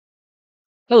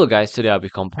Hello guys, today I'll be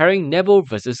comparing Nebo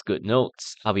versus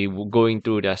Goodnotes. I'll be going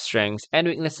through their strengths and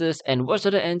weaknesses and what's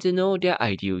at the end to know their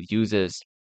ideal users.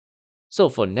 So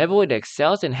for Nebo, it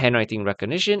excels in handwriting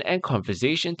recognition and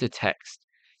conversation to text.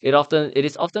 It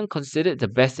is often considered the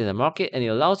best in the market and it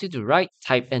allows you to write,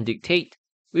 type and dictate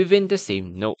within the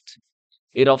same note.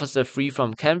 It offers a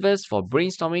free-form canvas for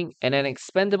brainstorming and an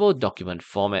expandable document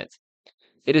format.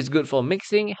 It is good for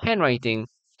mixing, handwriting,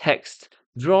 text,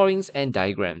 drawings, and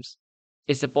diagrams.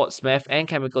 It supports math and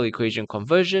chemical equation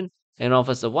conversion and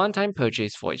offers a one-time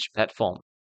purchase for each platform.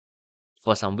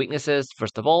 For some weaknesses,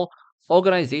 first of all,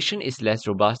 organization is less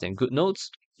robust than GoodNotes,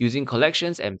 using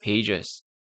collections and pages.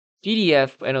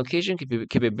 PDF annotation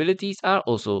capabilities are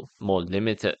also more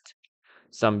limited.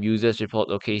 Some users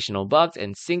report occasional bugs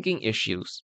and syncing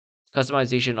issues.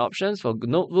 Customization options for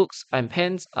notebooks and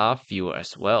pens are fewer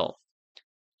as well.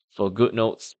 For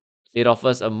GoodNotes, it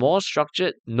offers a more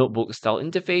structured notebook style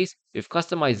interface with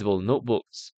customizable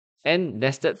notebooks and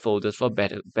nested folders for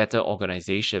better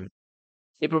organization.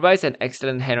 It provides an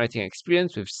excellent handwriting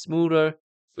experience with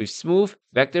smooth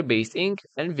vector-based ink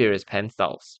and various pen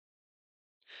styles.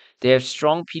 They have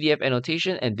strong PDF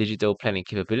annotation and digital planning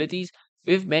capabilities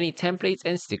with many templates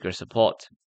and sticker support.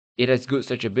 It has good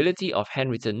searchability of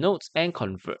handwritten notes and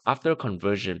after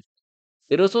conversion.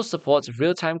 It also supports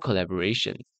real-time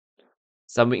collaboration.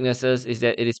 Some weaknesses is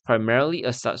that it is primarily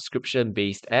a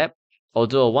subscription-based app,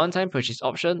 although a one-time purchase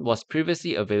option was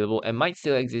previously available and might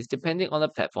still exist depending on the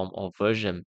platform or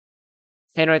version.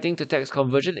 Handwriting to text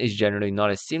conversion is generally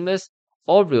not as seamless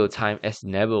or real-time as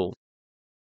Nebo.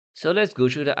 So let's go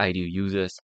through the ideal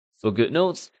users. For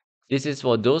GoodNotes, this is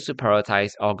for those who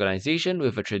prioritize organization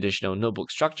with a traditional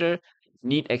notebook structure,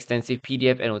 need extensive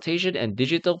PDF annotation and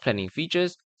digital planning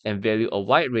features, and value a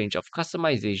wide range of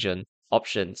customization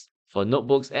options for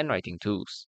notebooks and writing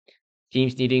tools.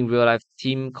 Teams needing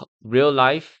real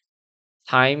life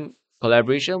time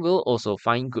collaboration will also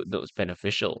find GoodNotes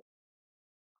beneficial.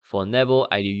 For Nebo,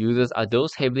 ideal users are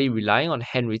those heavily relying on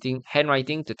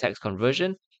handwriting to text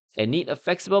conversion and need a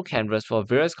flexible canvas for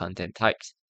various content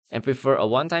types and prefer a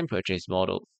one-time purchase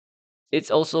model.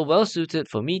 It's also well suited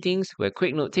for meetings where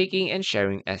quick note taking and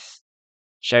sharing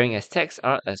as text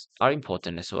are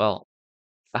important as well.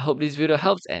 I hope this video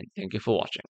helps and thank you for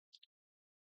watching.